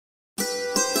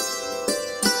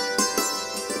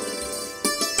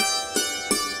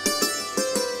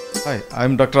Hi,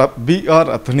 I'm Dr. B.R.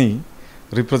 Athani,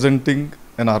 representing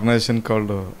an organization called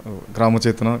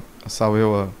Gramachetana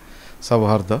Savayava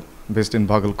Savharda, based in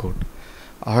Bangalore.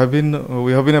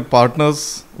 We have been a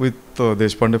partners with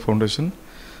Deshpande Foundation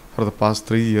for the past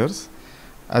 3 years.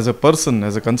 As a person,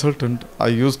 as a consultant, I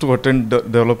used to attend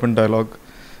development dialogue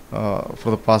for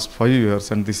the past 5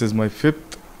 years, and this is my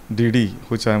fifth DD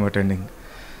which I am attending.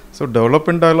 So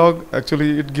development dialogue,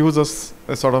 actually it gives us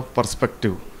a sort of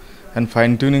perspective and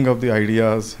fine-tuning of the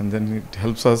ideas, and then it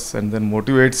helps us and then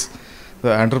motivates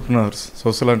the entrepreneurs,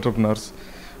 social entrepreneurs,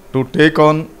 to take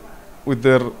on with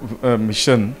their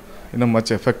mission in a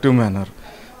much effective manner,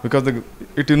 because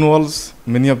it involves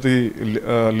many of the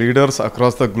leaders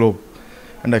across the globe,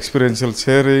 and experiential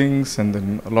sharings, and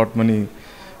then many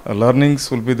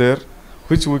learnings will be there,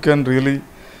 which we can really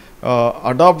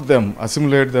adopt them,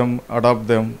 assimilate them, adopt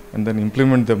them, and then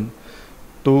implement them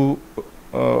to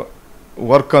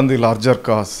work on the larger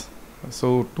cause,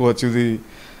 so to achieve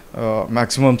the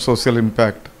maximum social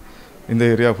impact in the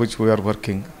area which we are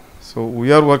working. So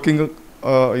we are working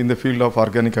in the field of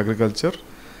organic agriculture,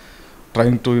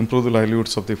 trying to improve the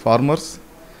livelihoods of the farmers.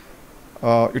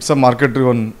 It's a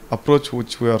market-driven approach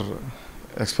which we are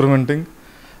experimenting,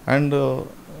 and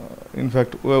in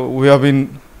fact we have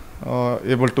been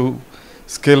able to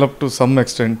scale up to some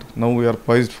extent. Now we are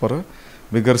poised for a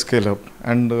bigger scale up,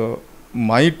 and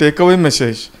my takeaway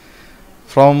message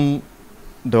from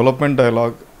development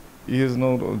dialogue is,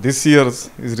 this year's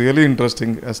is really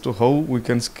interesting as to how we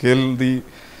can scale the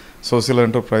social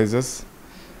enterprises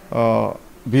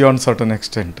beyond certain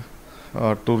extent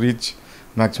to reach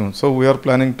maximum. So we are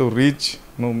planning to reach,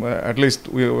 at least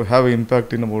we have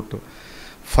impact in about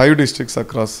 5 districts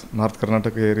across North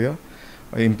Karnataka area,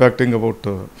 impacting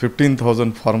about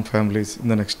 15,000 farm families in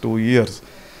the next 2 years.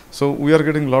 So we are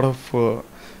getting a lot of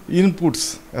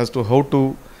inputs as to how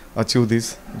to achieve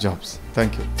these jobs.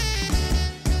 Thank you.